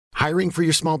Hiring for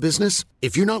your small business?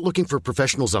 If you're not looking for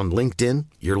professionals on LinkedIn,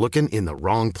 you're looking in the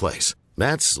wrong place.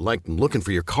 That's like looking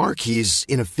for your car keys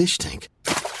in a fish tank.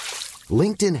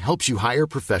 LinkedIn helps you hire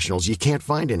professionals you can't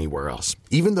find anywhere else,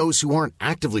 even those who aren't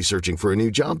actively searching for a new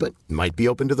job but might be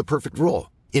open to the perfect role.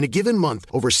 In a given month,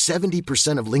 over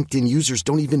 70% of LinkedIn users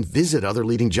don't even visit other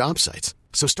leading job sites.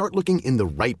 So start looking in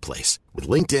the right place. With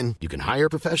LinkedIn, you can hire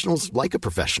professionals like a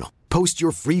professional. Post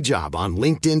your free job on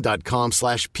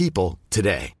linkedin.com/people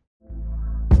today.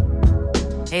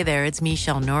 Hey there, it's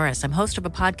Michelle Norris. I'm host of a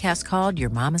podcast called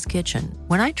Your Mama's Kitchen.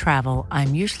 When I travel,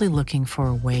 I'm usually looking for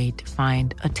a way to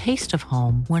find a taste of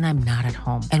home when I'm not at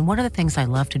home. And one of the things I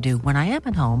love to do when I am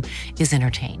at home is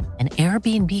entertain. And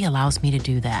Airbnb allows me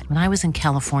to do that. When I was in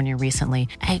California recently,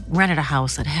 I rented a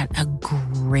house that had a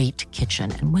great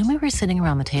kitchen. And when we were sitting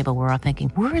around the table, we were all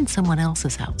thinking, we're in someone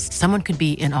else's house. Someone could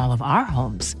be in all of our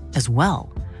homes as well.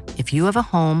 If you have a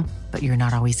home, but you're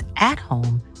not always at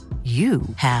home, you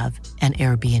have an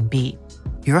Airbnb.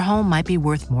 Your home might be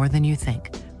worth more than you think.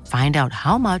 Find out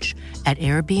how much at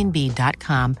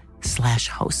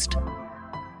airbnb.com/host.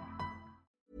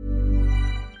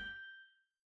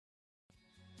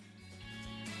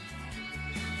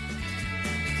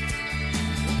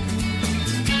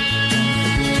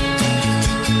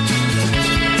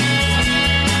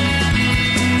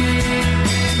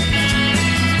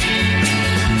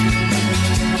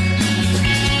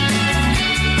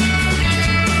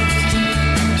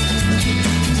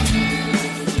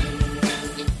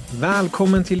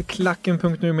 Välkommen till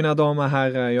Klacken.nu mina damer och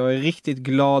herrar. Jag är riktigt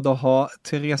glad att ha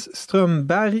Therese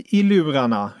Strömberg i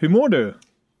lurarna. Hur mår du?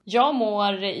 Jag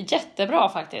mår jättebra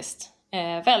faktiskt.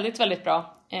 Väldigt, väldigt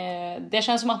bra. Det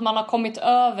känns som att man har kommit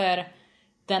över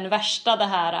den värsta, det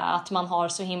här att man har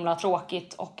så himla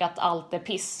tråkigt och att allt är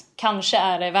piss. Kanske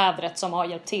är det vädret som har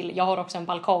hjälpt till. Jag har också en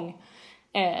balkong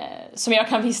som jag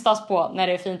kan vistas på när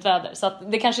det är fint väder. Så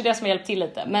att det kanske är det som har hjälpt till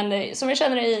lite. Men som jag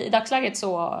känner i dagsläget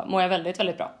så mår jag väldigt,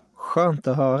 väldigt bra. Skönt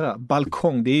att höra.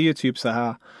 Balkong, det är ju typ så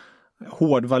här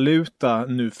hårdvaluta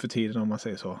nu för tiden om man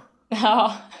säger så.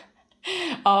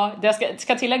 Ja, det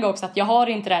ska tillägga också att jag har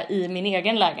inte det i min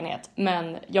egen lägenhet.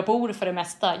 Men jag bor för det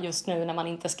mesta just nu när man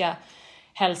inte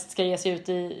helst ska ge sig ut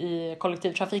i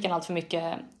kollektivtrafiken allt för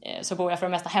mycket. Så bor jag för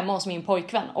det mesta hemma hos min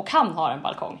pojkvän. Och han har en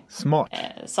balkong. Smart.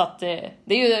 Så att det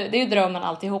är ju drömmen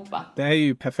alltihop, va? Det är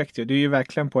ju perfekt. Det är ju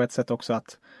verkligen på ett sätt också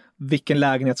att vilken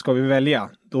lägenhet ska vi välja?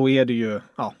 Då är det ju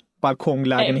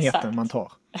balkonglägenheten Exakt. Man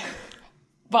tar.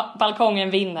 Balkongen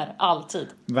vinner alltid.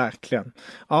 Verkligen.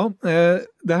 Ja,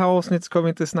 det här avsnittet ska vi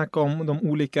inte snacka om de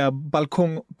olika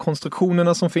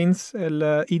balkongkonstruktionerna som finns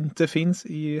eller inte finns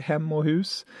i hem och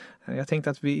hus. Jag tänkte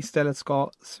att vi istället ska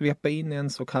svepa in i en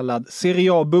så kallad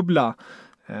Serie A-bubbla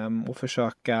och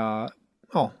försöka,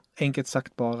 enkelt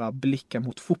sagt bara blicka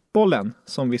mot fotbollen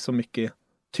som vi så mycket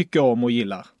tycker om och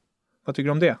gillar. Vad tycker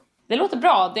du om det? Det låter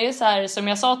bra. Det är så här som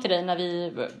jag sa till dig när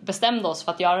vi bestämde oss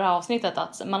för att göra det här avsnittet,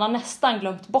 att man har nästan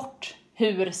glömt bort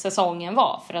hur säsongen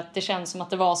var. För att det känns som att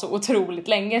det var så otroligt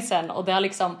länge sedan och det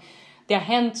har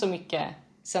hänt så mycket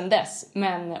sedan dess.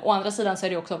 Men å andra sidan så är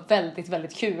det också väldigt,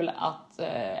 väldigt kul att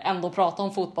ändå prata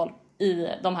om fotboll i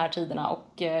de här tiderna.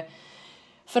 Och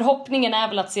förhoppningen är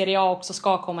väl att Serie A också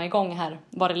ska komma igång här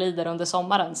vad det lider under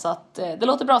sommaren. Så att det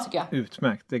låter bra tycker jag.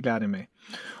 Utmärkt, det gläder mig.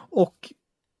 Och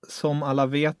som alla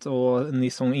vet och ni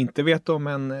som inte vet då,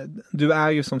 men du är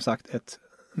ju som sagt ett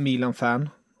Milan-fan.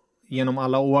 Genom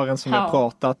alla åren som jag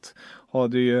pratat har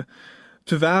du ju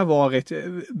tyvärr varit,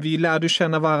 vi lärde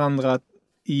känna varandra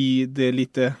i de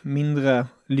lite mindre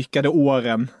lyckade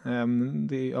åren.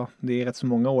 Det är rätt så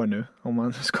många år nu om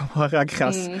man ska vara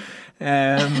krass.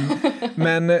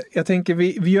 Men jag tänker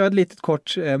vi gör ett litet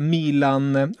kort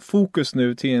Milan-fokus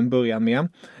nu till en början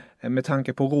med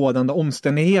tanke på rådande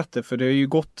omständigheter, för det har ju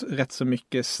gått rätt så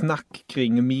mycket snack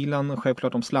kring Milan,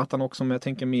 självklart om Zlatan också, men jag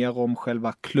tänker mer om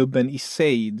själva klubben i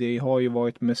sig. Det har ju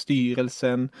varit med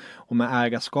styrelsen och med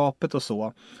ägarskapet och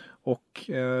så. Och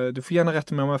du får gärna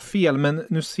rätta mig om jag har fel, men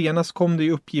nu senast kom det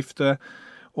ju uppgifter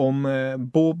om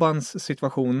Bobans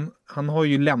situation. Han har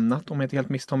ju lämnat, om jag inte helt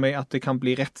misstar mig, att det kan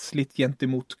bli rättsligt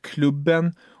gentemot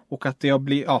klubben och att det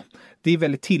är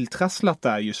väldigt tilltrasslat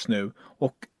där just nu.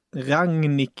 Och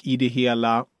Rangnick i det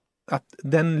hela, att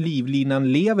den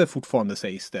livlinan lever fortfarande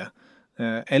sägs det.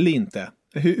 Eller inte.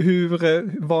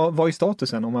 Vad är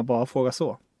statusen om man bara frågar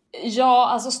så? Ja,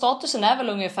 alltså statusen är väl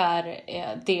ungefär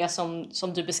det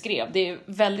som du beskrev. Det är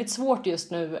väldigt svårt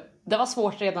just nu. Det var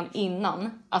svårt redan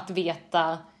innan att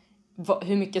veta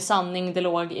hur mycket sanning det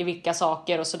låg i vilka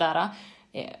saker och sådär.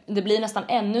 Det blir nästan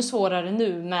ännu svårare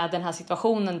nu med den här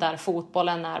situationen där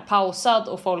fotbollen är pausad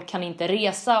och folk kan inte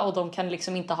resa och de kan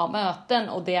liksom inte ha möten,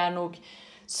 och det är nog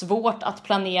svårt att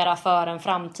planera för en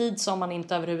framtid som man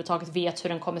inte överhuvudtaget vet hur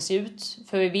den kommer se ut.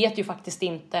 För vi vet ju faktiskt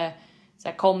inte, så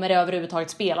här, kommer det överhuvudtaget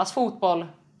spelas fotboll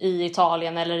i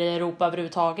Italien eller i Europa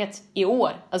överhuvudtaget i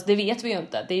år? Alltså det vet vi ju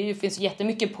inte. Finns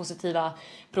jättemycket positiva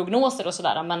prognoser och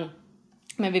sådär,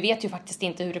 men vi vet ju faktiskt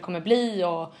inte hur det kommer bli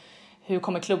och hur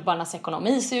kommer klubbarnas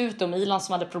ekonomi se ut, och Milan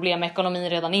som hade problem med ekonomin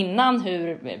redan innan,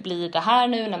 hur blir det här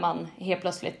nu när man helt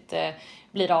plötsligt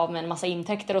blir av med en massa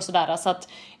intäkter och sådär. Så att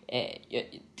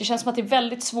det känns som att det är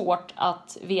väldigt svårt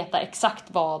att veta exakt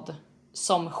vad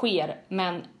som sker,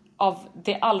 men av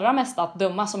det allra mesta att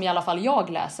döma som i alla fall jag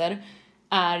läser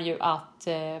är ju att,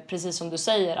 precis som du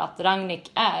säger, att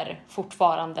Rangnick är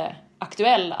fortfarande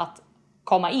aktuell att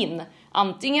komma in.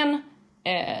 Antingen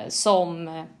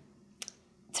som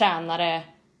tränare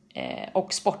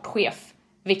och sportchef,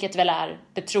 vilket väl är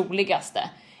det troligaste.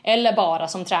 Eller bara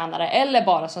som tränare, eller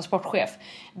bara som sportchef.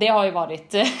 Det har ju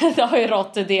varit, det har ju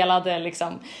rått delade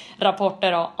liksom,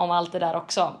 rapporter om allt det där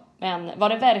också. Men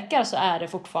vad det verkar så är det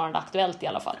fortfarande aktuellt i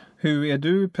alla fall. Hur är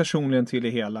du personligen till det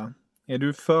hela? Är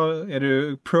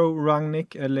du pro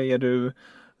Rangnick eller är du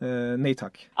nej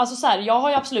tack? Alltså så här, jag har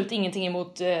ju absolut ingenting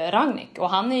emot Rangnick. Och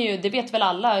han är ju, det vet väl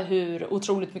alla hur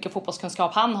otroligt mycket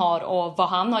fotbollskunskap han har och vad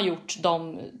han har gjort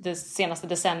det senaste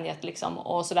decenniet liksom,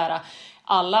 och sådär.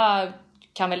 Alla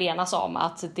kan väl enas om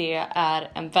att det är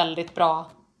en väldigt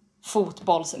bra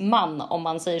fotbollsman, om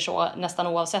man säger så, nästan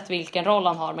oavsett vilken roll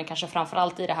han har, men kanske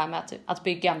framförallt i det här med att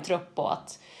bygga en trupp och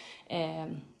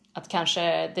att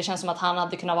kanske det känns som att han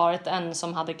hade kunnat varit en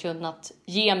som hade kunnat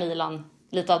ge Milan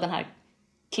lite av den här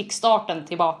kickstarten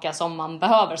tillbaka som man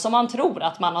behöver, som man tror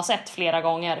att man har sett flera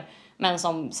gånger men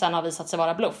som sen har visat sig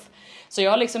vara bluff. Så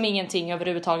jag har liksom ingenting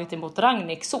överhuvudtaget emot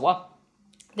Rangnick så.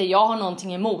 Det jag har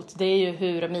någonting emot, det är ju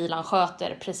hur Milan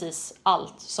sköter precis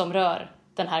allt som rör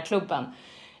den här klubben.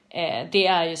 Det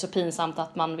är ju så pinsamt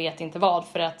att man vet inte vad,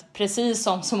 för att precis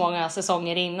som så många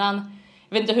säsonger innan,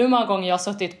 jag vet inte hur många gånger jag har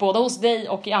suttit både hos dig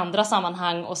och i andra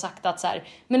sammanhang och sagt att så här,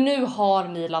 men nu har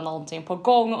Milan någonting på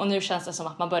gång och nu känns det som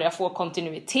att man börjar få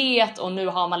kontinuitet och nu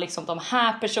har man liksom de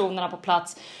här personerna på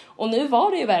plats. Och nu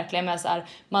var det ju verkligen med så här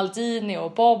Maldini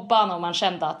och Boban, och man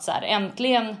kände att så här,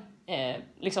 äntligen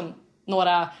liksom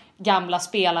några gamla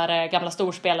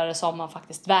storspelare som man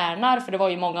faktiskt värnar, för det var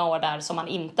ju många år där som man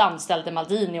inte anställde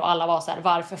Maldini och alla var så här,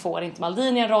 varför får inte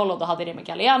Maldini en roll? Och då hade det med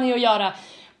Galliani att göra,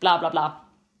 bla bla bla.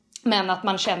 Men att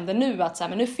man kände nu att så här,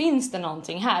 men nu finns det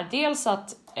någonting här. Dels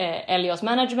att Elios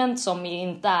Management, som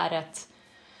inte är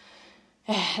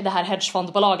det här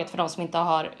hedgefondbolaget för de som inte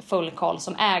har full koll,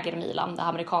 som äger Milan, det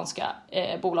amerikanska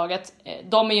bolaget.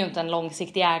 De är ju inte en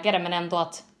långsiktig ägare, men ändå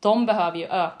att de behöver ju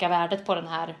öka värdet på den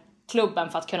här klubben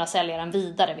för att kunna sälja den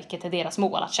vidare, vilket är deras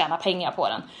mål, att tjäna pengar på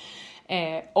den.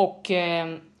 Och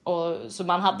så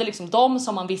man hade liksom de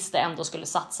som man visste ändå skulle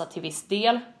satsa till viss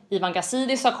del. Ivan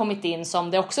Gazidis har kommit in,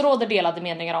 som det också råder delade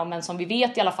meningar om, men som vi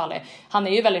vet i alla fall han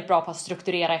är ju väldigt bra på att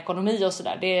strukturera ekonomi och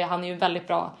sådär. Han är ju väldigt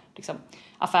bra liksom,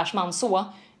 affärsman så.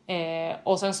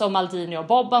 Och sen så Maldini och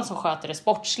Boban som sköter det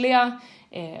sportsliga.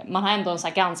 Man har ändå en så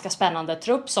här ganska spännande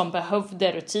trupp som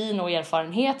behövde rutin och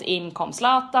erfarenhet. In kom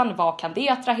Zlatan, vad kan det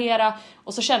attrahera?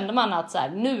 Och så kände man att så här,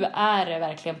 nu är det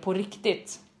verkligen på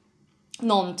riktigt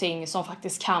någonting som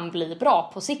faktiskt kan bli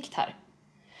bra på sikt här.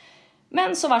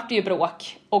 Men så vart det ju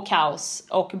bråk och kaos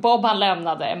och Boban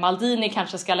lämnade, Maldini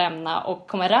kanske ska lämna och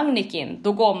kommer Rangnick in,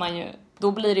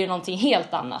 då blir det ju någonting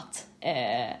helt annat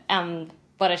än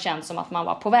vad det känns som att man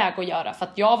var på väg att göra. För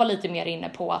att jag var lite mer inne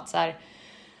på att så här,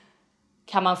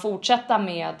 kan man fortsätta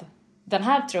med den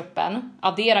här truppen,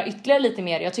 addera ytterligare lite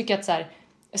mer. Jag tycker att så här,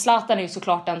 Zlatan är ju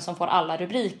såklart den som får alla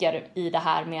rubriker i det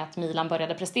här med att Milan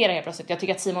började prestera helt plötsligt. Jag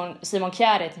tycker att Simon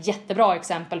Kjær är ett jättebra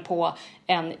exempel på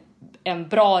en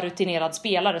bra rutinerad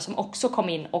spelare som också kom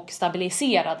in och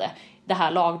stabiliserade det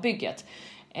här lagbygget.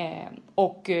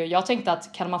 Och jag tänkte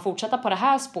att kan man fortsätta på det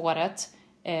här spåret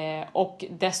och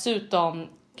dessutom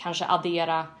kanske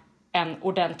addera en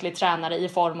ordentlig tränare i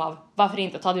form av, varför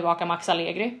inte ta tillbaka Max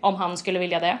Allegri om han skulle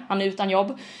vilja det, han är utan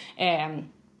jobb,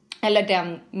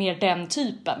 eller den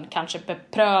typen, kanske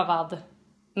beprövad.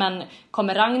 Men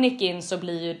kommer Rangnick in så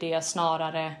blir ju det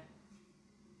snarare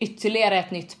ytterligare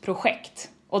ett nytt projekt.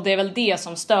 Och det är väl det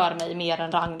som stör mig mer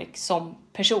än Rangnick som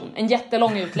person. En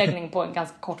jättelång utläggning på en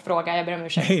ganska kort fråga. Jag ber om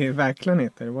ursäkt. Nej, verkligen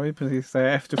inte. Det var ju precis det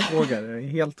jag efterfrågade. Det är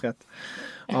helt rätt.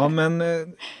 Ja, men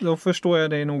då förstår jag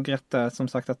dig nog rätt där. Som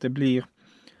sagt att det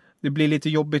blir lite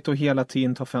jobbigt att hela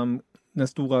tiden ta fram den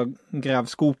stora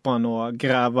grävskopan och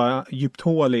gräva djupt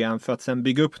hål igen för att sen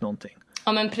bygga upp någonting.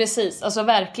 Ja, men precis. Alltså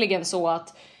verkligen så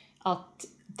att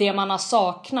det man har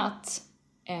saknat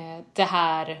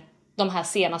de här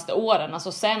senaste åren,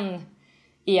 alltså sen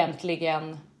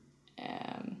egentligen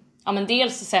ja, men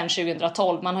dels sen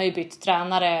 2012, man har ju bytt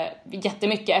tränare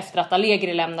jättemycket efter att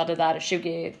Allegri lämnade där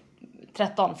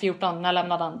 2013, 14, när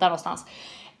lämnade han där någonstans.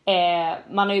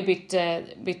 Man har ju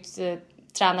bytt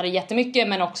tränare jättemycket,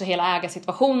 men också hela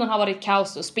ägarsituationen har varit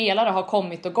kaos och spelare har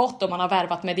kommit och gått och man har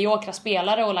värvat mediokra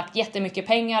spelare och lagt jättemycket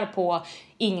pengar på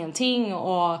ingenting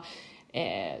och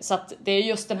så att det är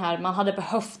just den här, man hade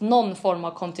behövt någon form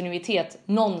av kontinuitet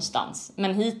någonstans,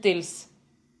 men hittills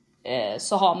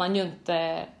så har man ju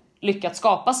inte lyckats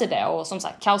skapa sig det, och som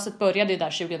sagt, kaoset började ju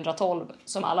där 2012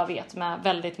 som alla vet, med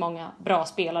väldigt många bra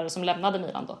spelare som lämnade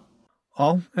Milan då.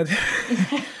 Ja,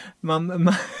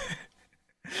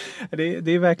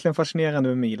 det är verkligen fascinerande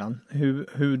med Milan,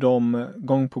 hur de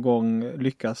gång på gång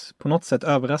lyckas på något sätt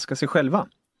överraska sig själva.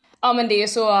 Ja, men det är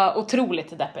så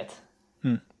otroligt deppigt.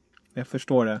 Jag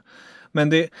förstår det. Men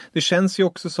det känns ju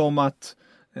också som att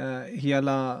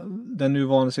hela den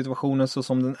nuvarande situationen så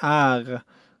som den är,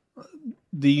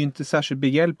 det är ju inte särskilt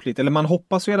behjälpligt. Eller man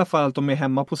hoppas ju i alla fall att de är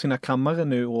hemma på sina kammare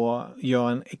nu och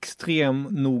gör en extrem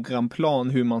noggrann plan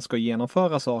hur man ska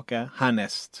genomföra saker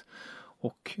härnäst.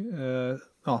 Och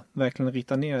verkligen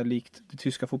rita ner likt det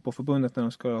tyska fotbollförbundet när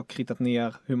de ska ha kritat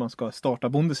ner hur man ska starta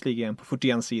Bundesliga igen på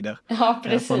 41 sidor. Ja,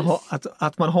 precis.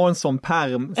 Att man har en sån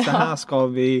perm, så här ska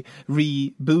vi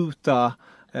reboota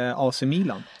AC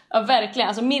Milan. Ja, verkligen.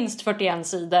 Alltså minst 41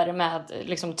 sidor med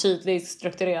liksom tydligt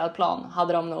strukturerad plan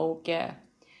hade de nog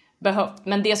behövt.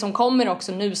 Men det som kommer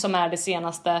också nu, som är det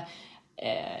senaste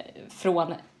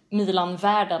från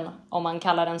Milan-världen, om man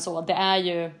kallar den så, det är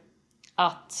ju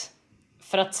att,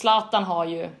 för att Zlatan har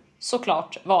ju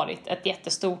såklart varit ett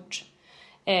jättestort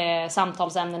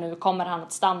samtalsämne nu. Kommer han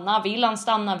att stanna? Vill han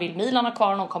stanna? Vill Milan ha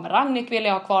kvar honom? Kommer Rangnick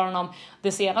vilja ha kvar honom?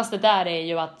 Det senaste där är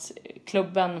ju att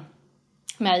klubben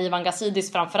med Ivan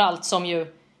Gazidis framförallt, som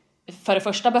ju för det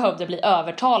första behövde bli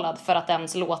övertalad för att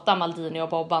ens låta Maldini och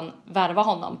Boban värva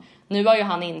honom. Nu har ju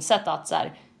han insett att så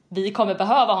här, vi kommer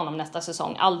behöva honom nästa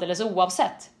säsong alldeles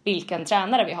oavsett vilken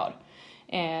tränare vi har.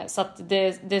 Så att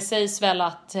det sägs väl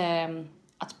att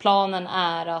planen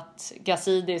är att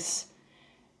Gazidis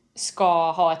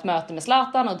ska ha ett möte med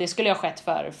Zlatan, och det skulle ha skett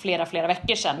för flera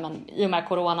veckor sedan, men i och med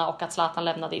corona och att Zlatan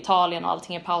lämnade Italien och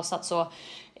allting är pausat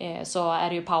så är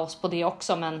det ju paus på det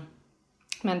också,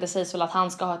 men det sägs väl att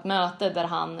han ska ha ett möte där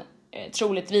han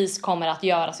troligtvis kommer att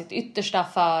göra sitt yttersta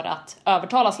för att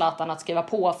övertala Zlatan att skriva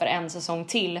på för en säsong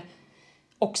till,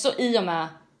 också i och med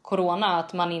corona,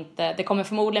 att man inte, det kommer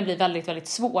förmodligen bli väldigt, väldigt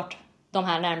svårt de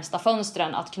här närmsta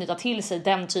fönstren att knyta till sig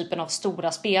den typen av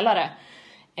stora spelare.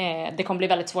 Det kommer bli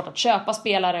väldigt svårt att köpa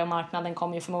spelare, och marknaden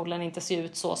kommer ju förmodligen inte se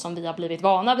ut så som vi har blivit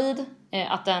vana vid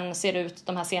att den ser ut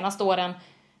de här senaste åren,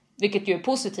 vilket ju är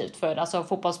positivt, för alltså,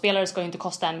 fotbollsspelare ska ju inte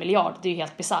kosta 1 miljard, det är ju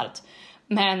helt bizarrt.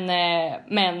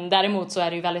 Men däremot så är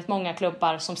det ju väldigt många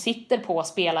klubbar som sitter på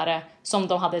spelare som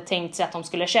de hade tänkt sig att de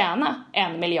skulle tjäna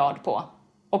 1 miljard på.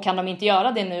 Och kan de inte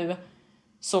göra det nu,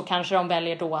 så kanske de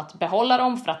väljer då att behålla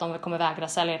dem för att de kommer vägra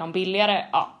sälja dem billigare.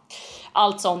 Ja,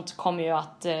 allt sånt kommer ju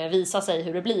att visa sig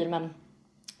hur det blir, men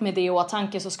med det i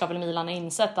åtanke så ska väl Milan ha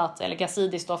insett att, eller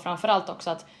Gazidis då framförallt också,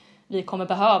 att vi kommer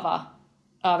behöva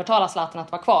övertala Zlatan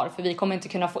att vara kvar, för vi kommer inte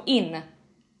kunna få in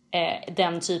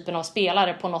den typen av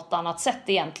spelare på något annat sätt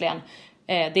egentligen.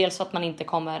 Dels för att man inte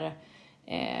kommer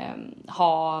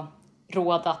ha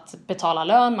råd att betala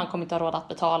lön, man kommer inte ha råd att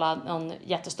betala någon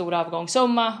jättestor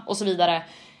övergångssumma och så vidare.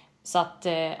 Så att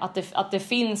det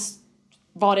finns,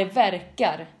 vad det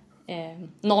verkar,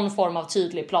 någon form av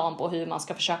tydlig plan på hur man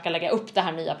ska försöka lägga upp det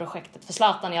här nya projektet för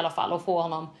Zlatan i alla fall, och få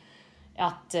honom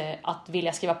att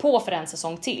vilja skriva på för en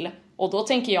säsong till. Och då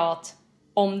tänker jag att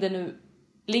om det nu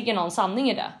ligger någon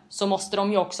sanning i det, så måste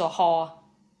de ju också ha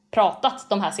pratat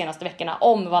de här senaste veckorna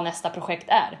om vad nästa projekt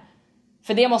är.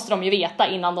 För det måste de ju veta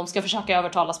innan de ska försöka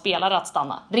övertala spelare att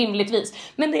stanna, rimligtvis.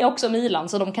 Men det är också Milan,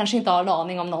 så de kanske inte har en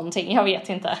aning om någonting, jag vet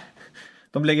inte.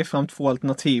 De lägger fram 2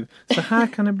 alternativ. Så här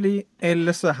kan det bli,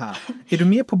 eller så här. Är du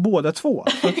med på båda 2?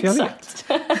 Exakt.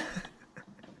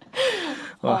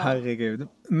 Herregud.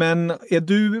 Men är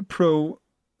du pro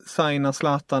signa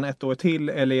Zlatan 1 år till,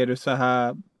 eller är du så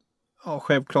här, ja,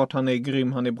 självklart han är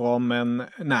grym, han är bra, men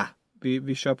nej,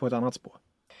 vi kör på ett annat spår?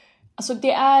 Alltså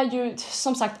det är ju,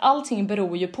 som sagt, allting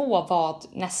beror ju på vad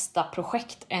nästa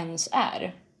projekt ens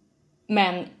är.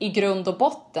 Men i grund och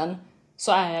botten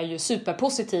så är jag ju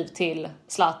superpositiv till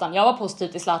Zlatan. Jag var positiv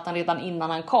till Zlatan redan innan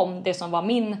han kom. Det som var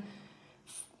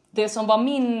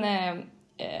min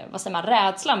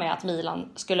rädsla med att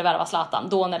Milan skulle värva Zlatan,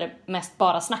 då när det mest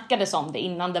bara snackades om det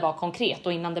innan det var konkret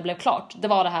och innan det blev klart, det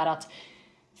var det här att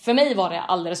för mig var det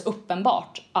alldeles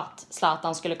uppenbart att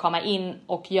Zlatan skulle komma in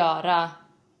och göra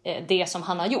det som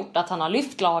han har gjort. Att han har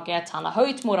lyft laget, han har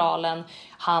höjt moralen,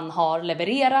 han har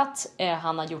levererat,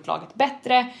 han har gjort laget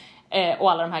bättre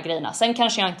och alla de här grejerna. Sen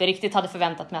kanske jag inte riktigt hade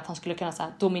förväntat mig att han skulle kunna så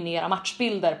här, dominera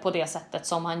matchbilder på det sättet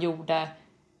som han gjorde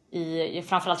i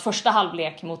framförallt första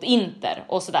halvlek mot Inter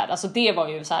och sådär. Alltså det var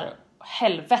ju så här,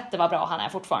 helvete vad bra han är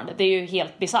fortfarande. Det är ju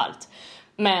helt bizarrt.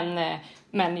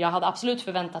 Men jag hade absolut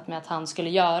förväntat mig att han skulle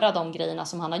göra de grejerna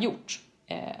som han har gjort.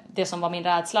 Det som var min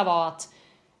rädsla var att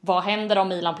vad händer om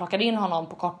Milan plockar in honom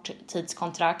på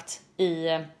korttidskontrakt i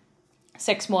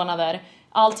 6 månader?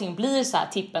 Allting blir så här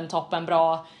tippen toppen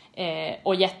bra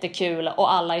och jättekul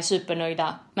och alla är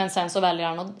supernöjda. Men sen så väljer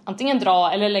han att antingen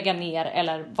dra eller lägga ner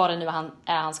eller vad det nu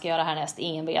han ska göra härnäst,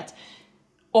 ingen vet.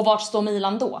 Och vart står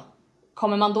Milan då?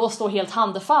 Kommer man då stå helt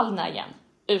handfallna igen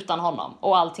utan honom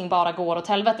och allting bara går åt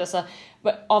helvete? Så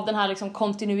av den här liksom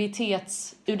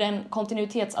ur den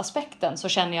kontinuitetsaspekten så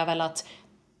känner jag väl att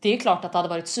det är klart att det hade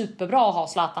varit superbra att ha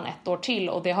Zlatan 1 år till,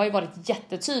 och det har ju varit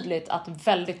jättetydligt att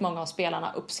väldigt många av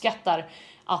spelarna uppskattar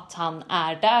att han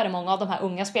är där. Många av de här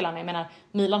unga spelarna, jag menar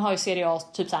Milan har ju Serie A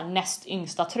typ så här näst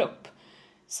yngsta trupp.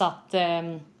 Så att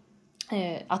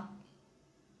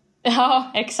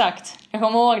ja, exakt. Jag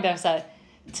kommer ihåg det så här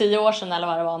 10 år sedan eller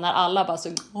vad det var, när alla bara så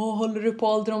håller du på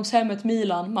ålderdomshemmet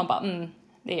Milan? Man bara,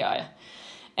 det gör jag.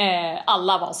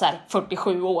 Alla var så här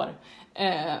 47 år.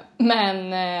 Men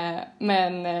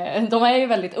de är ju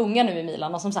väldigt unga nu i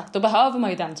Milan, och som sagt, då behöver man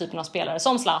ju den typen av spelare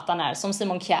som Zlatan är, som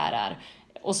Simon Kjær är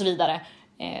och så vidare.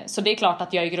 Så det är klart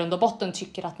att jag i grund och botten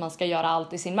tycker att man ska göra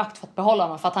allt i sin makt för att behålla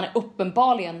honom, för att han är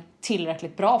uppenbarligen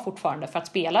tillräckligt bra fortfarande för att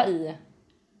spela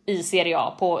i Serie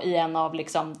A i en av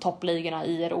liksom toppligorna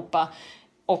i Europa.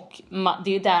 Och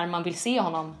det är där man vill se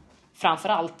honom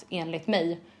framförallt, enligt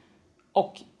mig.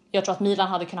 Och jag tror att Milan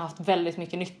hade kunnat haft väldigt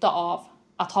mycket nytta av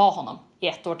att ha honom i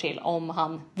 1 år till om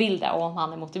han vill det och om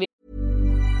han är motiverad.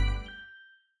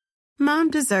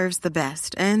 Mom deserves the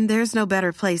best, and there's no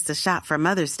better place to shop for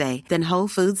Mother's Day than Whole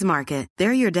Foods Market.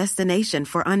 They're your destination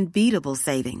for unbeatable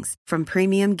savings, from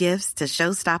premium gifts to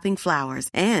show-stopping flowers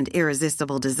and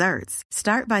irresistible desserts.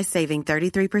 Start by saving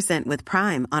 33% with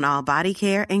Prime on all body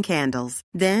care and candles.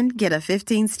 Then get a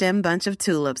 15-stem bunch of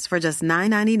tulips for just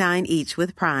 $9.99 each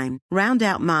with Prime. Round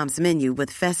out Mom's menu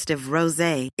with festive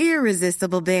rosé,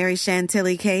 irresistible berry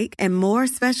chantilly cake, and more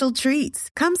special treats.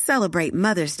 Come celebrate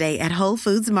Mother's Day at Whole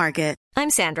Foods Market. I'm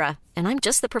Sandra, and I'm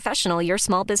just the professional your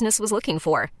small business was looking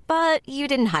for. But you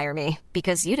didn't hire me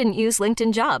because you didn't use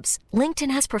LinkedIn Jobs.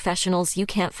 LinkedIn has professionals you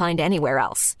can't find anywhere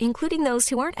else, including those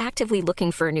who aren't actively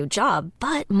looking for a new job,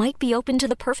 but might be open to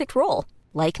the perfect role,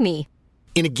 like me.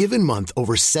 In a given month,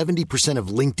 over 70%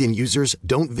 of LinkedIn users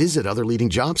don't visit other leading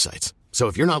job sites. So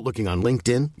if you're not looking on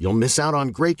LinkedIn, you'll miss out on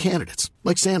great candidates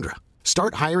like Sandra.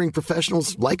 Start hiring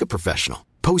professionals like a professional.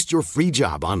 Post your free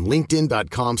job on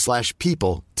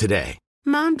linkedin.com/people today.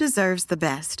 Mom deserves the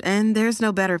best, and there's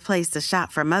no better place to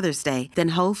shop for Mother's Day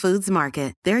than Whole Foods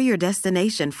Market. They're your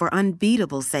destination for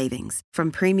unbeatable savings,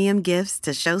 from premium gifts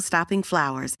to show-stopping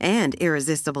flowers and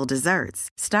irresistible desserts.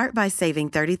 Start by saving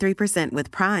 33% with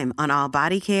Prime on all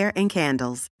body care and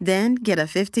candles. Then get a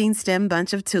 15-stem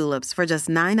bunch of tulips for just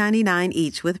 $9.99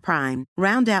 each with Prime.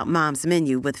 Round out Mom's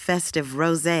menu with festive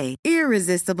rosé,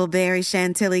 irresistible berry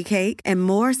chantilly cake, and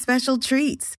more special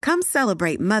treats. Come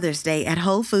celebrate Mother's Day at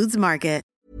Whole Foods Market.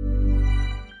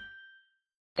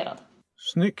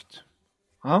 Snyggt.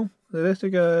 Ja, det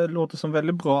tycker jag låter som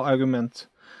väldigt bra argument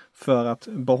för att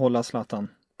behålla Zlatan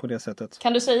på det sättet.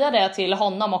 Kan du säga det till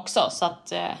honom också? Så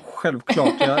att,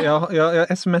 Självklart.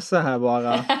 Jag smsar här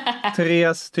bara.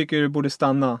 Therese tycker du borde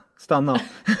stanna.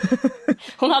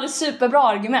 Hon hade superbra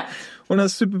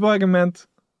argument.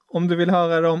 Om du vill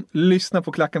höra dem, lyssna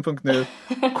på klacken.nu.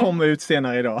 Kom ut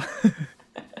senare idag.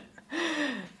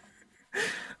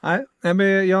 Nej,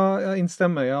 men jag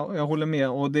instämmer. Jag håller med.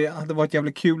 Och det hade varit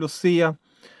jävligt kul att se,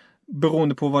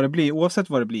 beroende på vad det blir. Oavsett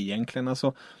vad det blir egentligen.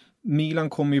 Alltså, Milan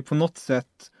kommer ju på något sätt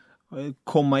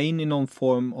komma in i någon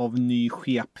form av ny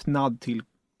skepnad till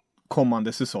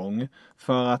kommande säsong.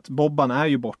 För att Bobban är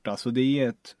ju borta. Så det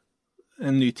är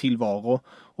en ny tillvaro.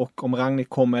 Och om Rangnick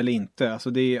kommer eller inte. Alltså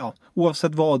det är,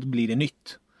 oavsett vad blir det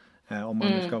nytt. Om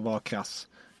man ska vara krass.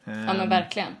 Ja, men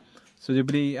verkligen. Så det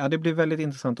blir väldigt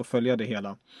intressant att följa det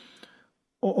hela.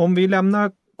 Och om vi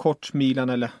lämnar kort Milan,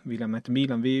 eller vi lämnar inte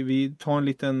Milan, vi tar en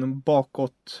liten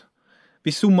bakåt,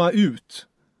 vi zoomar ut.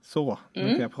 Så, nu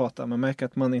kan jag prata. Man märker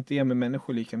att man inte är med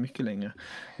människor lika mycket längre.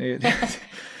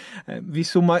 Vi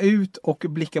zoomar ut och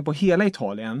blickar på hela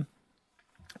Italien.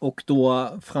 Och då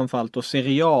framförallt då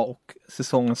Serie A och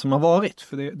säsongen som har varit.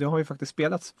 För det har ju faktiskt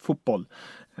spelats fotboll.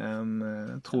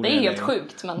 Det är helt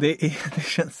sjukt. Men... Det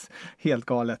känns helt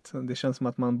galet. Det känns som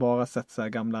att man bara sett så här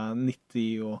gamla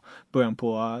 90 och början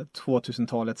på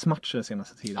 2000-talets matcher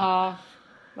senaste tiden. Ja,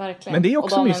 verkligen. Men det är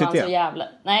också mysigt det.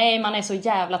 Nej, man är så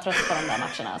jävla trött på de där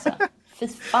matcherna. Alltså. Fy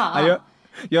fan.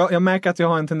 Jag märker att jag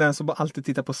har en tendens att alltid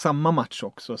titta på samma match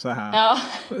också så här.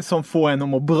 Som får en att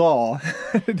må bra.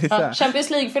 Det är Champions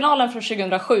League-finalen från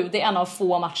 2007, det är en av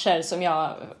få matcher som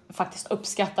jag faktiskt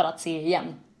uppskattar att se igen.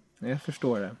 Jag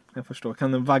förstår det.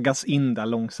 Kan den vaggas in där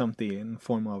långsamt i en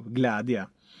form av glädje.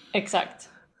 Exakt.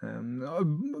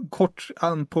 Kort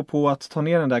på att ta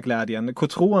ner den där glädjen.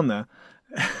 Cotrone.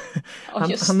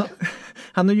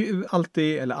 Han är ju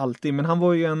alltid, men han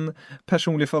var ju en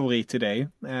personlig favorit till dig.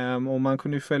 Och man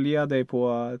kunde ju följa dig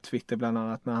på Twitter bland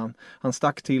annat när han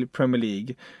stack till Premier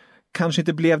League. Kanske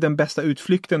inte blev den bästa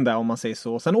utflykten där om man säger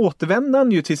så. Sen återvände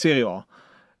han ju till Serie A.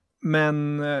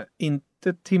 Men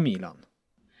inte till Milan.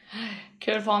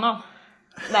 Kul för honom.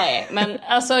 Nej, men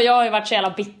alltså jag har ju varit så jävla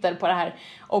bitter på det här.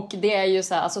 Och det är ju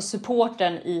så här, alltså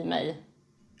supporten i mig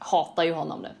hatar ju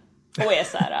honom nu. Och är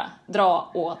så här,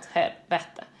 dra åt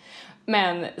helvete.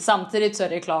 Men samtidigt så är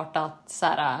det klart att så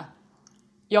här,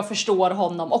 jag förstår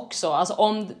honom också.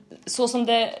 Alltså så som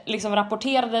det liksom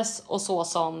rapporterades och så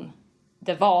som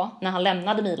det var när han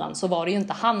lämnade Milan, så var det ju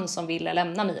inte han som ville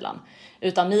lämna Milan.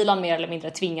 Utan Milan mer eller mindre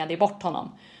tvingade bort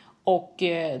honom. Och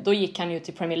då gick han ju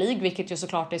till Premier League, vilket ju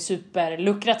såklart är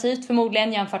superlukrativt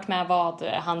förmodligen jämfört med vad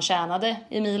han tjänade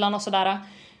i Milan och sådär.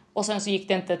 Och sen så gick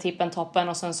det inte tippen-toppen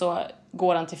och sen så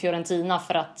går han till Fiorentina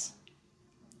för att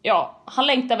han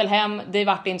längtar väl hem. Det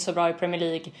vart inte så bra i Premier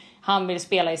League. Han vill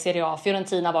spela i Serie A.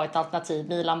 Fiorentina var ett alternativ,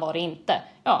 Milan var det inte.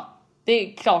 Ja, det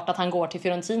är klart att han går till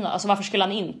Fiorentina. Alltså varför skulle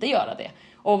han inte göra det?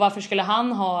 Och varför skulle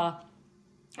han ha...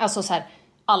 Alltså så här,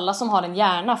 alla som har en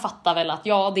hjärna fattar väl att det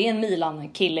är en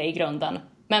Milan-kille i grunden.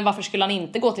 Men varför skulle han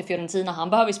inte gå till Fiorentina? Han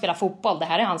behöver ju spela fotboll, det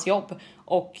här är hans jobb.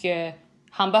 Och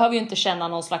han behöver ju inte känna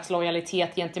någon slags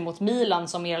lojalitet gentemot Milan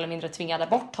som mer eller mindre tvingade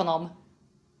bort honom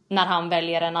när han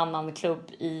väljer en annan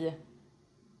klubb i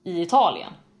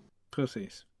Italien.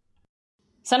 Precis.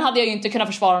 Sen hade jag ju inte kunnat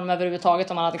försvara honom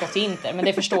överhuvudtaget om han hade gått till Inter. Men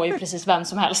det förstår ju precis vem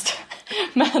som helst.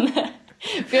 Men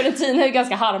Fiorentina är ju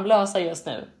ganska harmlösa just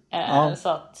nu. Så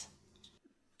att...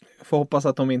 Får hoppas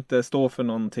att de inte står för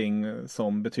någonting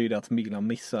som betyder att Milan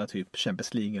missar typ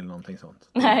Champions League eller någonting sånt.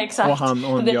 Nej, exakt. Och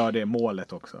han gör det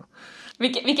målet också.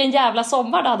 Vilken jävla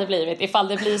sommar det hade blivit ifall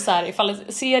det blir så här, ifall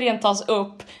serien tas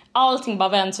upp, allting bara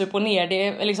vänds upp och ner. Det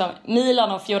är liksom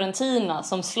Milan och Fiorentina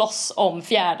som slåss om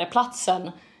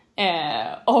fjärdeplatsen.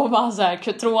 Och bara så här,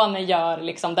 Cotrone gör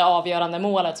liksom det avgörande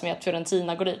målet som är att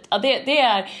Fiorentina går dit. Ja, det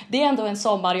är ändå en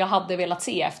sommar jag hade velat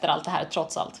se efter allt det här,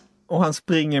 trots allt. Och han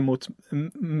springer mot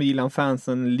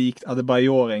Milan-fansen likt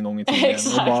Adebayor en gång i tiden.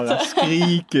 Exakt. Och bara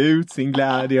skriker ut sin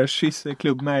glädje och kysser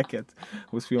klubbmärket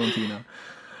hos Fiorentina.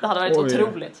 Det hade varit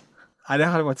otroligt. Ja, det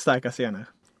hade varit starka scener.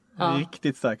 Ja.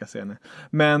 Riktigt starka scener.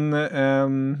 Men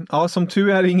som tur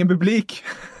är det ingen publik.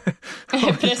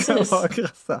 Precis.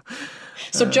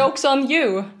 Så jokes on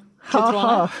you.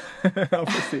 Ja,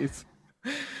 precis.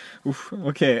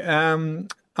 Okej.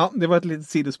 Ja, det var ett litet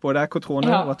sidospår där.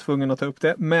 Cotrone var tvungen att ta upp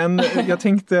det. Men jag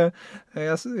tänkte,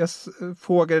 jag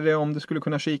frågade dig om du skulle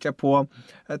kunna kika på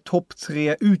topp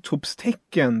 3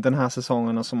 utropstecken den här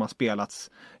säsongen som har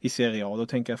spelats i Serie A. Då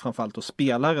tänker jag framförallt på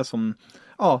spelare som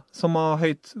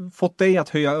har fått dig att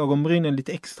höja ögonbrynen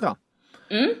lite extra.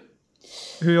 Mm.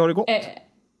 Hur har det gått?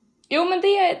 Jo, men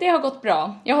det har gått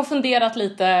bra. Jag har funderat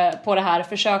lite på det här,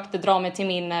 försökt dra mig till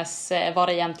minnes vad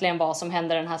det egentligen var som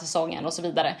hände den här säsongen och så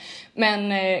vidare.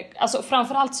 Men alltså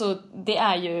framförallt så det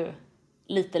är ju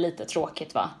lite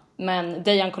tråkigt, va? Men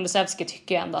Dejan Kulusevski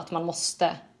tycker jag ändå att man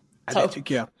måste ta upp. Det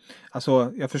tycker jag.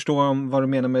 Alltså jag förstår vad du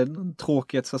menar med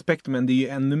tråkighetsaspekten, men det är ju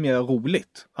ännu mer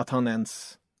roligt att han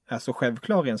ens är så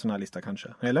självklar i en sån här lista kanske,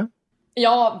 eller?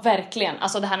 Ja, verkligen.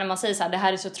 Alltså det här när man säger så här, det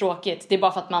här är så tråkigt. Det är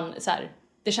bara för att man så här,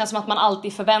 det känns som att man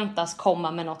alltid förväntas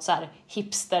komma med något så här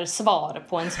hipster-svar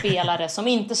på en spelare som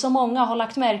inte så många har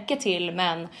lagt märke till.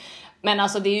 Men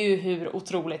alltså det är ju hur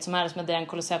otroligt som helst med Dejan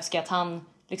Kulusevski att han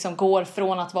liksom går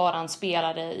från att vara en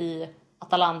spelare i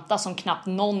Atalanta som knappt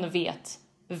någon vet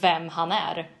vem han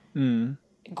är. Mm.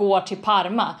 Går till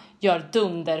Parma, gör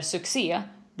dundersuccé,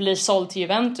 blir såld till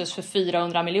Juventus för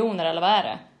 400 miljoner eller vad är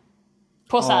det?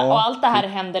 På så här, och allt det här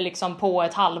händer liksom på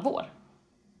ett halvår.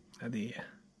 Ja, det är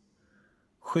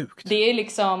sjukt. Det är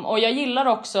liksom, och jag gillar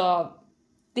också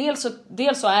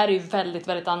dels så är det ju väldigt,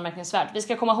 väldigt anmärkningsvärt. Vi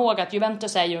ska komma ihåg att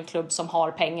Juventus är ju en klubb som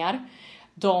har pengar.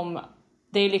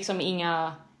 Det är liksom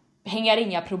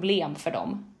inga problem för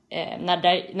dem.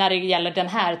 när det gäller den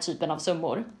här typen av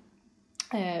summor.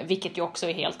 Vilket ju också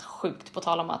är helt sjukt, på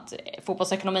tal om att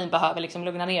fotbollsekonomin behöver liksom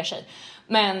lugna ner sig.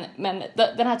 Men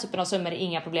den här typen av summor är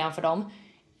inga problem för dem.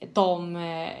 De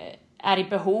är i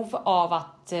behov av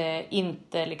att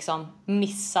inte liksom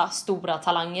missa stora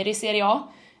talanger i Serie A,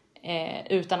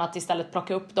 utan att istället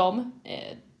plocka upp dem.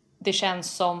 Det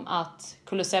känns som att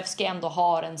Kulusevski ändå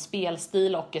har en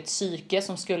spelstil och ett psyke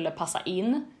som skulle passa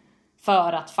in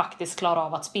för att faktiskt klara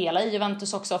av att spela i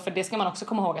Juventus också. För det ska man också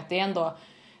komma ihåg, att det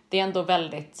är ändå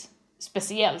väldigt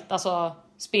speciellt. Alltså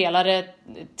spelare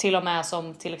till och med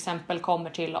som till exempel kommer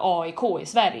till AIK i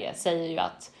Sverige säger ju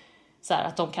att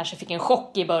de kanske fick en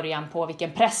chock i början på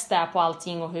vilken press det är på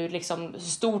allting och hur liksom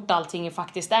stort allting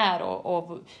faktiskt är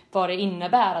och vad det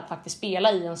innebär att faktiskt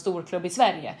spela i en stor klubb i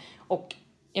Sverige. Och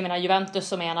jag menar, Juventus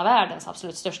som är en av världens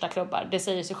absolut största klubbar, det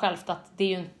säger sig självt att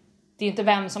det är inte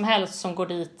vem som helst som går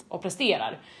dit och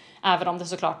presterar. Även om det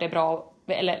såklart är bra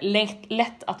eller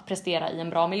lätt att prestera i en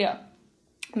bra miljö.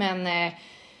 Men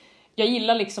jag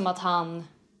gillar liksom att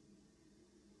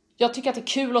jag tycker att det är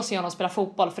kul att se honom spela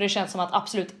fotboll, för det känns som att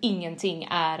absolut ingenting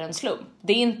är en slump.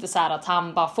 Det är inte så här att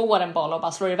han bara får en boll och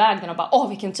bara slår iväg den och bara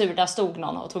vilken tur, där stod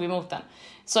någon och tog emot den.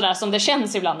 Så där som det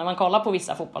känns ibland när man kollar på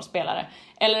vissa fotbollsspelare.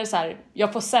 Eller så här,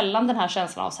 jag får sällan den här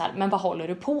känslan av så här, men vad håller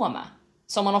du på med?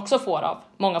 Som man också får av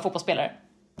många fotbollsspelare.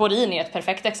 Borini är ett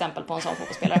perfekt exempel på en sån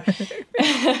fotbollsspelare.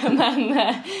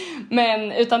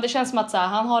 men utan det känns som att så här,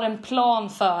 han har en plan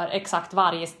för exakt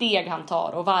varje steg han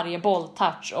tar och varje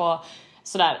bolltouch och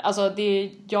sådär. Alltså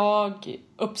jag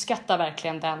uppskattar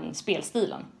verkligen den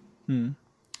spelstilen.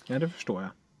 Ja, det förstår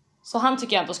jag. Så han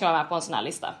tycker jag ändå ska vara med på en sån här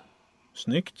lista.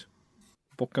 Snyggt.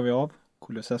 Bockar vi av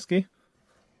Kulusevski.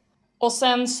 Och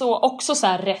sen så också så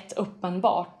här rätt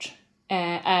uppenbart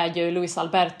är ju Luis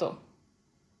Alberto.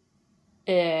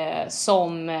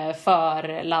 Som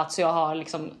för Lazio har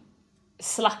liksom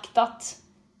slaktat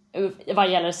vad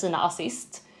gäller sina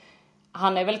assist.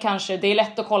 Han är väl kanske, det är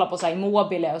lätt att kolla på så här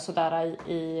Immobile och sådär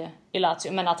i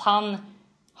Lazio, men att han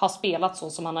har spelat så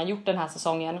som han har gjort den här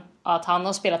säsongen, att han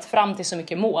har spelat fram till så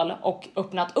mycket mål och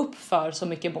öppnat upp för så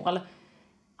mycket mål.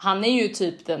 Han är ju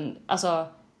typ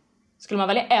skulle man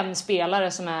välja en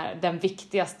spelare som är den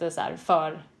viktigaste så här,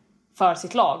 för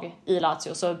sitt lag i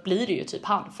Lazio, så blir det ju typ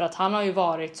han. För att han har ju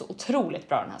varit så otroligt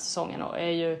bra den här säsongen och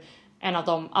är ju en av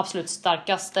de absolut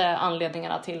starkaste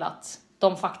anledningarna till att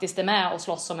de faktiskt är med och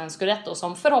slåss om en Scudetto,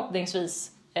 som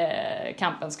förhoppningsvis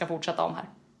kampen ska fortsätta om här.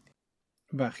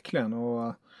 Verkligen,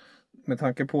 och med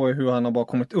tanke på hur han har bara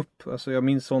kommit upp. Alltså jag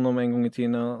minns honom en gång i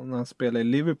tiden när han spelade i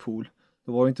Liverpool.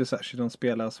 Det var ju inte särskilt en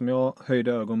spelare som jag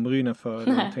höjde ögonbrynen för.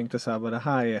 Jag tänkte så här, vad det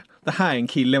här är en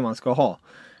kille man ska ha.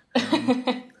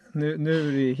 Nu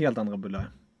är det helt andra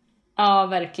bullar. Ja,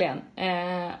 verkligen.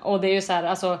 Och det är ju så här,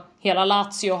 alltså hela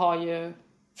Lazio har ju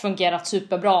fungerat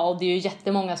superbra, och det är ju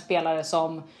jättemånga spelare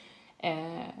som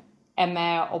är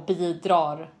med och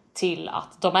bidrar till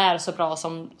att de är så bra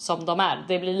som de är.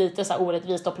 Det blir lite så här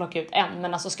orättvist att plocka ut en,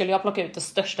 men alltså skulle jag plocka ut det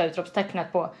största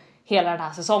utropstecknet på hela den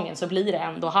här säsongen, så blir det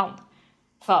ändå han.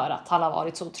 För att han har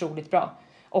varit så otroligt bra.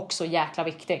 Och så jäkla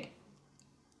viktig.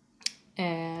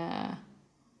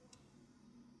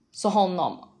 Så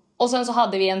honom. Och sen så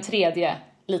hade vi en tredje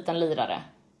liten lirare.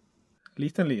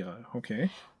 Liten lirare, okej. Okay.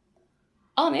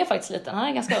 Ja, han är faktiskt liten. Han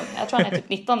är ganska ung. Jag tror han är typ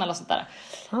 19 eller sånt där.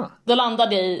 Då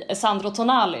landade jag i Sandro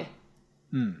Tonali.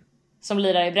 Som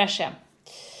lirar i Brescia.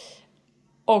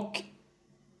 Och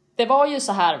det var ju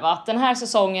så här, va, att den här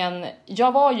säsongen,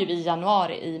 jag var ju i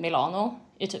januari i Milano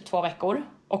i typ 2 veckor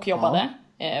och jobbade.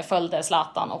 Följde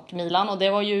Zlatan och Milan, och det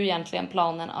var ju egentligen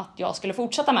planen att jag skulle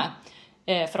fortsätta med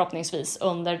förhoppningsvis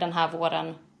under den här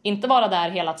våren. Inte vara där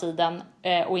hela tiden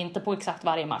och inte på exakt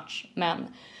varje match,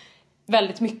 men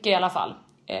väldigt mycket i alla fall.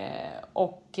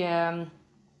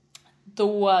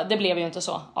 Då, det blev ju inte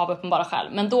så av uppenbara skäl.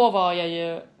 Men då var jag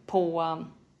ju på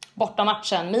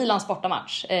bortamatchen, Milans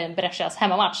bortamatch, Brescias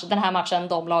hemmamatch. Den här matchen,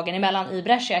 de lagen emellan i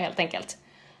Brescia helt enkelt.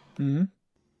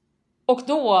 Och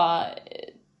då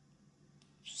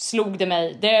slog det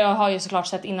mig, det har jag ju såklart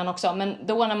sett innan också, men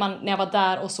då när jag var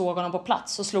där och såg honom på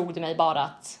plats, så slog det mig bara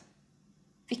att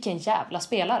vilken jävla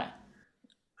spelare.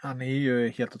 Han är ju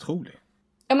helt otrolig.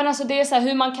 Ja, men alltså det är så här,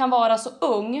 hur man kan vara så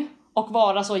ung och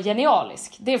vara så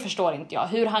genialisk, det förstår inte jag.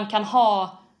 Hur han kan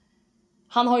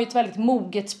han har ju ett väldigt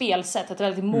moget spelsätt, ett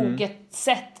väldigt moget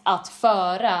sätt att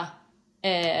föra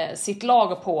sitt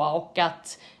lag på, och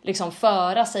att liksom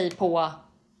föra sig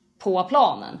på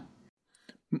planen.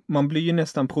 Man blir ju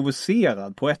nästan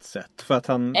provocerad på ett sätt, för att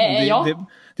han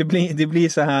det blir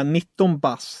så här 19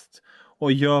 bast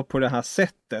och gör på det här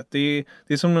sättet. Det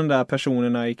är som de där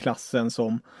personerna i klassen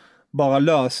som bara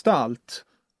löste allt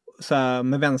så här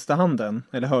med vänsterhanden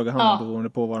eller högerhanden beroende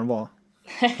på vad den var.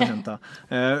 För att hämta.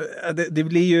 Det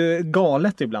blir ju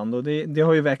galet ibland och det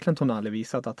har ju verkligen Tonali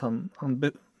visat att han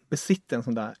besitter en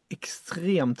sån där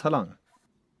extrem talang.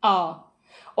 Ja.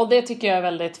 Och det tycker jag är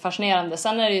väldigt fascinerande.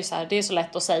 Sen är det ju så här, det är så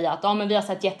lätt att säga att men vi har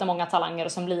sett jättemånga talanger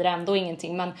och sen blir det ändå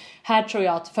ingenting. Men här tror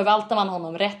jag att förvaltar man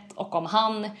honom rätt och om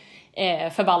han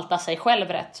förvaltar sig själv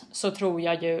rätt, så tror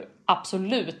jag ju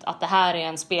absolut att det här är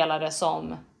en spelare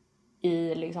som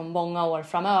i liksom många år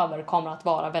framöver kommer att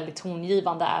vara väldigt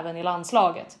tongivande även i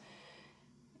landslaget.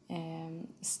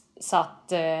 Så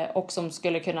att, och som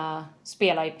skulle kunna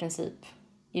spela i princip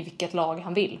i vilket lag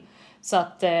han vill. Så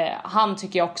att han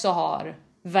tycker jag också har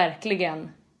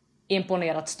verkligen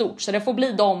imponerat stort. Så det får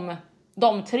bli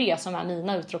de 3 som är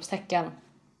mina utropstecken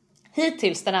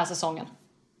hittills den här säsongen.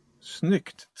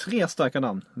 Snyggt. 3 starka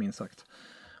namn, minst sagt.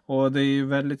 Och det är ju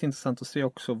väldigt intressant att se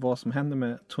också vad som händer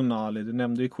med Tonali. Du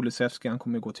nämnde ju Kulusevski, han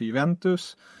kommer gå till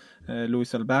Juventus.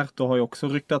 Luis Alberto har ju också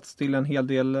ryktats till en hel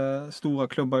del stora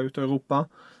klubbar ute i Europa.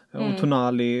 Och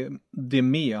Tonali, det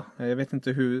med. Jag vet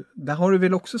inte hur... Där har du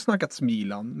väl också snackats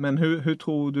Milan. Men hur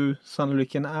tror du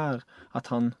sannoliken är att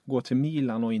han går till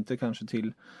Milan och inte kanske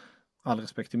till, all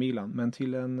respekt till Milan, men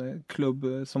till en klubb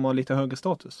som har lite högre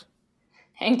status?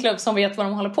 En klubb som vet vad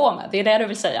de håller på med, det är det du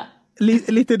vill säga.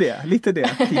 Lite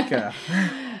det, kikar jag.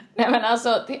 Nej men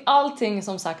alltså, allting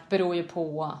som sagt beror ju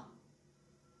på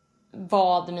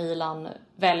vad Milan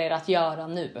väljer att göra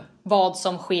nu. Vad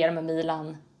som sker med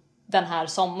Milan den här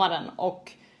sommaren.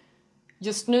 Och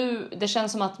just nu, det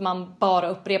känns som att man bara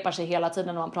upprepar sig hela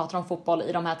tiden när man pratar om fotboll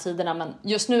i de här tiderna. Men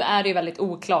just nu är det ju väldigt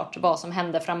oklart vad som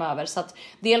händer framöver. Så att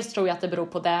dels tror jag att det beror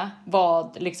på det.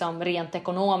 Vad liksom rent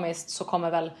ekonomiskt så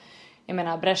kommer väl, jag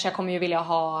menar Brescia kommer ju vilja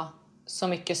ha så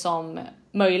mycket som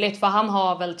möjligt. För han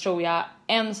har väl, tror jag,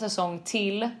 en säsong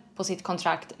till på sitt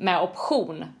kontrakt med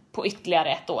option på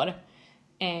ytterligare 1 år.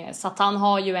 Så att han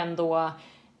har ju ändå...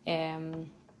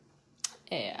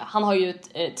 han har ju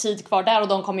tid kvar där och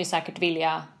de kommer ju säkert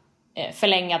vilja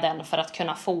förlänga den för att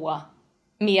kunna få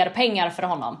mer pengar för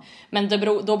honom. Men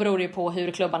då beror det ju på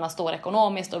hur klubbarna står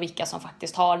ekonomiskt och vilka som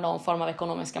faktiskt har någon form av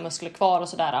ekonomiska muskler kvar och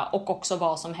sådär. Och också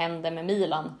vad som händer med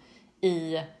Milan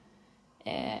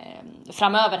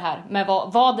framöver här. Med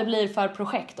vad det blir för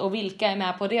projekt och vilka är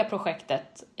med på det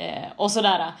projektet och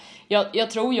sådär.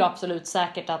 Jag tror ju absolut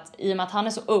säkert att i och med att han är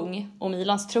så ung och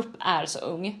Milans trupp är så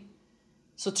ung,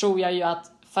 så tror jag ju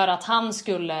att för att han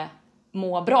skulle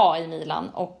må bra i Milan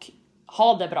och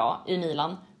ha det bra i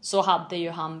Milan, så hade ju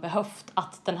han behövt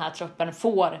att den här truppen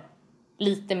får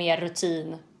lite mer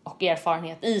rutin och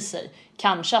erfarenhet i sig.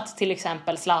 Kanske att till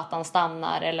exempel Zlatan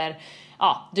stannar eller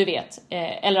ja, du vet.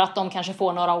 Eller att de kanske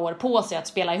får några år på sig att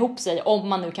spela ihop sig om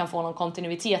man nu kan få någon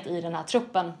kontinuitet i den här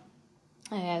truppen.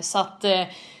 Så att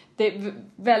det är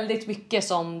väldigt mycket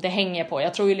som det hänger på.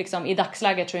 Jag tror ju liksom i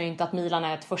dagsläget tror jag inte att Milan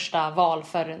är ett första val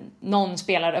för någon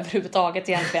spelare överhuvudtaget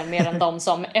egentligen, mer än de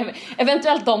som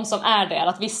eventuellt de som är där,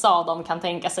 att vissa av dem kan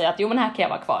tänka sig att jo men här kan jag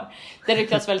vara kvar. Det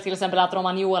ryktas väl till exempel att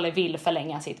Romagnoli vill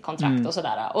förlänga sitt kontrakt och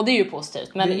sådär, och det är ju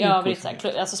positivt. Men i övrigt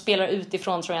alltså spelare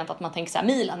utifrån tror jag inte att man tänker så här,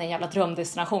 Milan är en jävla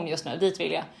drömdestination just nu, dit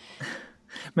vill jag.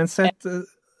 Men sätt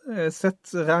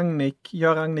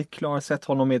gör Rangnick klar, sätt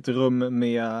honom i ett rum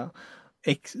med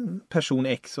person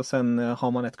X och sen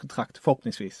har man ett kontrakt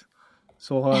förhoppningsvis.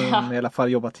 Så har han i alla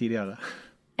fall jobbat tidigare.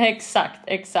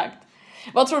 Exakt.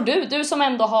 Vad tror du? Du som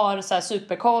ändå har så här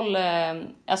superkoll,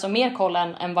 alltså mer koll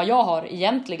än vad jag har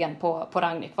egentligen på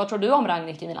Rangnick. Vad tror du om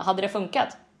Rangnick i Milan? Hade det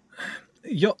funkat?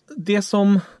 Ja, det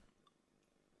som...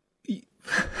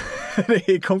 det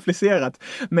är komplicerat.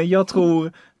 Men jag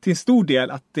tror till stor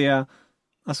del att det...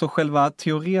 Alltså själva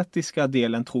teoretiska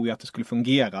delen tror jag att det skulle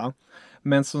fungera.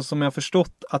 Men som jag har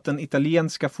förstått att den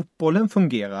italienska fotbollen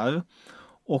fungerar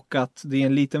och att det är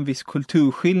en liten viss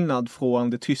kulturskillnad från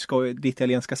det tyska och det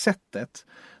italienska sättet,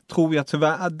 tror jag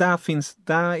tyvärr att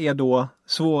där är då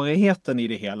svårigheten i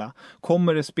det hela.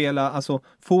 Kommer det spela, alltså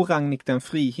får Rangnick den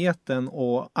friheten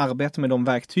och arbeta med de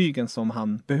verktygen som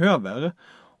han behöver,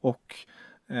 och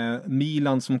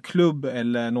Milan som klubb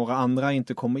eller några andra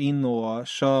inte kommer in och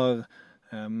kör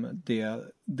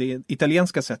det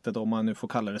italienska sättet, om man nu får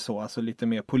kalla det så, alltså lite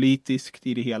mer politiskt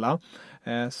i det hela,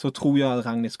 så tror jag att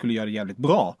Rangnick skulle göra det jävligt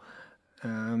bra.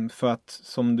 För att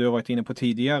som du har varit inne på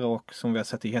tidigare och som vi har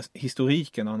sett i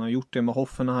historiken, han har gjort det med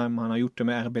Hoffenheim, han har gjort det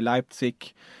med RB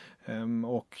Leipzig,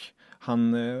 och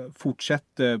han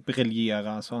fortsätter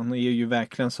briljera, så han är ju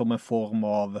verkligen som en form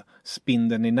av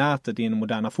spindeln i nätet i den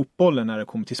moderna fotbollen när det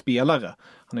kommer till spelare.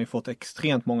 Han har ju fått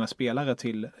extremt många spelare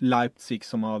till Leipzig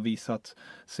som har visat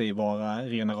sig vara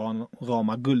rena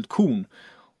rama guldkorn,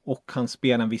 och han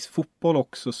spelar en viss fotboll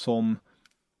också som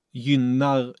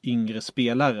gynnar yngre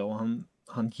spelare och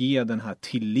han ger den här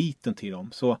tilliten till dem.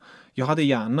 Så jag hade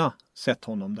gärna sett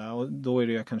honom där, och då är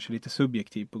det kanske lite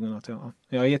subjektiv på grund av att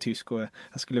jag är tysk och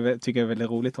jag skulle tycka det är väldigt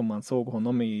roligt om man såg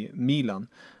honom i Milan.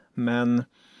 Men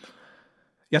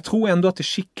jag tror ändå att det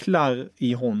kittlar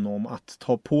i honom att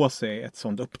ta på sig ett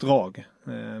sånt uppdrag.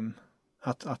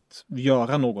 Att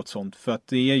göra något sånt, för att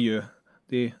det är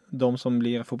de som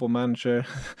blir fotbollmanager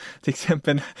till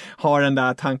exempel har den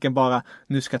där tanken bara,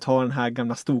 nu ska jag ta den här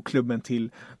gamla storklubben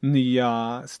till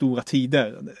nya stora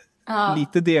tider.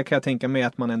 Lite det kan jag tänka mig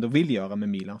att man ändå vill göra med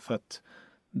Milan, för att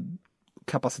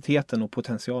kapaciteten och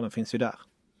potentialen finns ju där.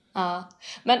 Ja.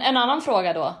 Men en annan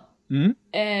fråga då.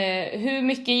 Hur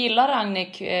mycket gillar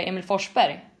Rangnick Emil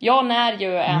Forsberg? Jag när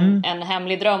ju en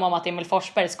hemlig dröm om att Emil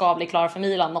Forsberg ska bli klar för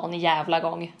Milan någon jävla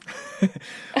gång.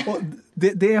 Och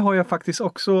det har jag faktiskt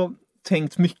också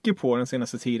tänkt mycket på den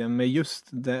senaste tiden, med just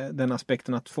den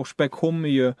aspekten att Forsberg kommer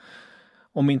ju,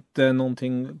 om inte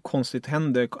någonting konstigt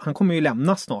händer, han kommer ju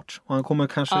lämna snart. Och han kommer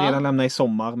kanske redan lämna i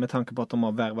sommar, med tanke på att de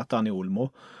har värvat Dani Olmo.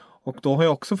 Och då har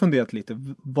jag också funderat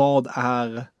lite, vad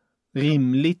är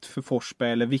rimligt för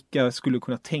Forsberg, eller vilka skulle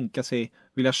kunna tänka sig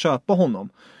vilja köpa honom?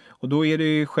 Och då är det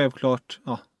ju självklart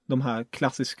de här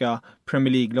klassiska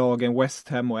Premier League-lagen, West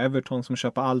Ham och Everton, som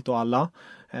köper allt och alla.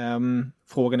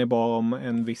 Frågan är bara om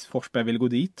en viss Forsberg vill gå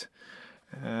dit.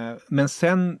 Men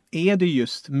sen är det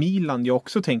just Milan jag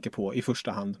också tänker på i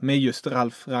första hand, med just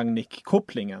Ralf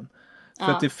Rangnick-kopplingen.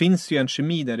 För att det finns ju en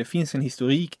kemi där, det finns en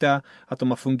historik där, att de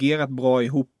har fungerat bra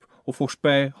ihop, och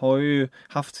Forsberg har ju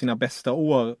haft sina bästa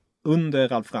år under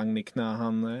Ralf Rangnick när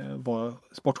han var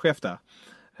sportchef där.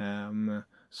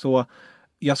 Så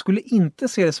jag skulle inte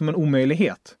se det som en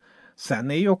omöjlighet.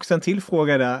 Sen är ju också en till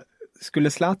fråga där,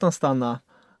 skulle Zlatan stanna,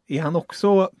 är han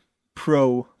också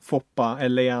pro-Foppa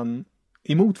eller är han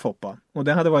emot Foppa? Och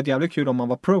det hade varit jävligt kul om man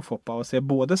var pro-Foppa och se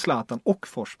både Zlatan och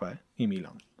Forsberg i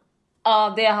Milan.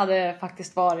 Ja, det hade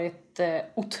faktiskt varit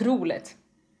otroligt.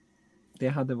 Det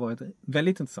hade varit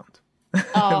väldigt intressant.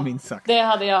 Ja, minst sagt. Det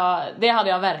hade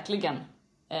jag verkligen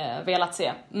velat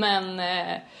se. Men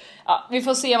vi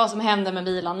får se vad som händer med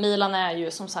Milan. Milan är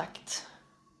ju som sagt,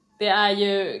 det är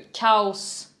ju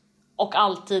kaos, och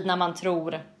alltid när man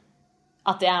tror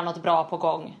att det är något bra på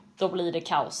gång, då blir det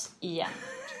kaos igen.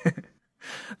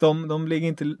 de ligger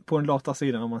inte på den lata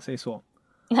sidan, om man säger så.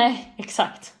 Nej,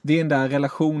 exakt. Det är den där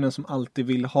relationen som alltid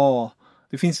vill ha.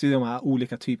 Det finns ju de här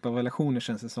olika typer av relationer,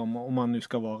 känns det som, om man nu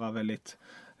ska vara väldigt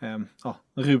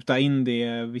ruta in det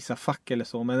i vissa fack eller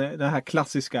så. Men det här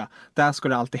klassiska, där ska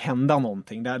det alltid hända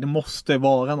någonting. Det måste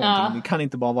vara någonting. Det kan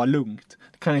inte bara vara lugnt.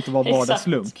 Det kan inte vara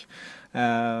vardagslunk.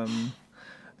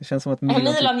 Det känns som att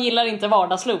Milan gillar inte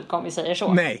vardagslunk, om vi säger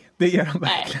så. Nej, det gör de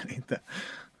verkligen inte.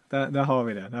 Där har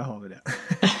vi det.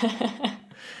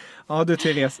 Ja du,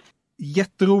 Therese,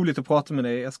 jätteroligt att prata med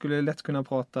dig. Jag skulle lätt kunna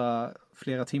prata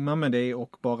flera timmar med dig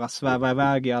och bara sväva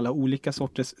iväg i alla olika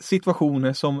sorters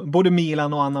situationer som både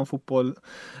Milan och annan fotboll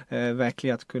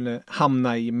verkligen kunde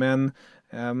hamna i. Men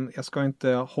jag ska inte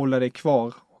hålla dig kvar,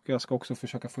 och jag ska också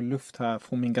försöka få luft här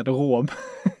från min garderob.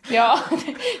 Ja,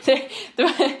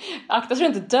 akta så du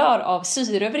inte dör av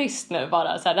syrebrist nu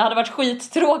bara. Så här, det hade varit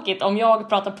skittråkigt om jag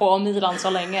pratar på om Milan så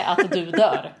länge att du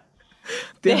dör.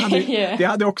 Det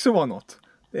hade också varit något.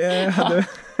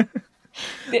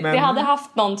 Det hade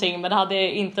haft någonting, men det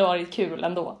hade inte varit kul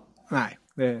ändå. Nej,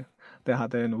 det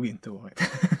hade det nog inte varit.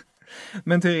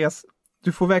 Men Therese,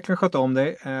 du får verkligen sköta om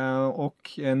dig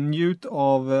och njut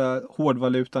av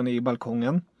hårdvalutan i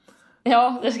balkongen.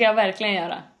 Ja, det ska jag verkligen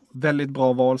göra. Väldigt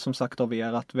bra val som sagt av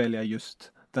er att välja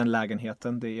just den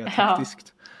lägenheten. Det är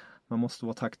taktiskt. Man måste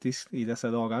vara taktisk i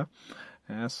dessa dagar.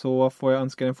 Så får jag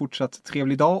önska en fortsatt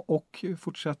trevlig dag och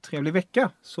fortsatt trevlig vecka.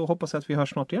 Så hoppas jag att vi hörs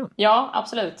snart igen. Ja,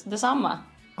 absolut. Detsamma.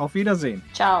 Auf Wiedersehen.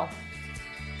 Ciao.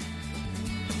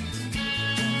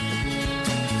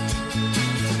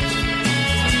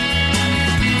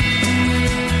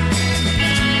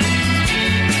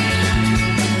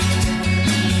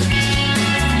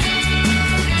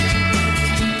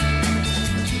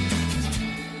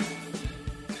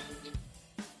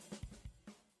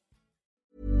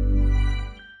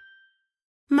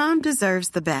 Mom deserves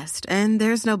the best, and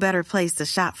there's no better place to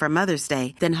shop for Mother's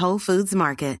Day than Whole Foods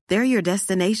Market. They're your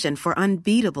destination for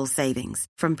unbeatable savings,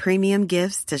 from premium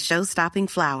gifts to show-stopping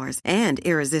flowers and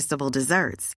irresistible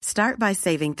desserts. Start by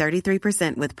saving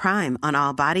 33% with Prime on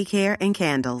all body care and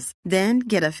candles. Then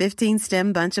get a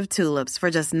 15-stem bunch of tulips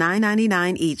for just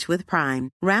 $9.99 each with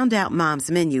Prime. Round out Mom's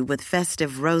menu with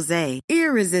festive rosé,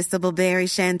 irresistible berry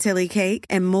chantilly cake,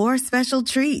 and more special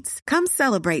treats. Come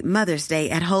celebrate Mother's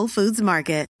Day at Whole Foods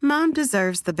Market. Mom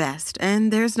deserves the best,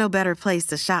 and there's no better place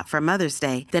to shop for Mother's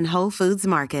Day than Whole Foods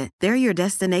Market. They're your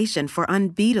destination for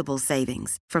unbeatable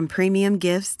savings, from premium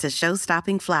gifts to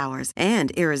show-stopping flowers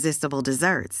and irresistible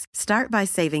desserts. Start by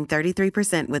saving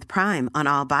 33% with Prime on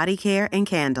all body care and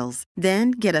candles.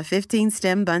 Then get a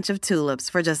 15-stem bunch of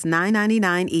tulips for just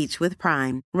 $9.99 each with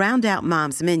Prime. Round out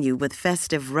Mom's menu with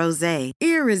festive rosé,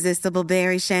 irresistible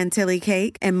berry chantilly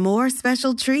cake, and more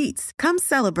special treats. Come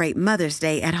celebrate Mother's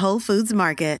Day at Whole Foods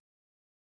Market.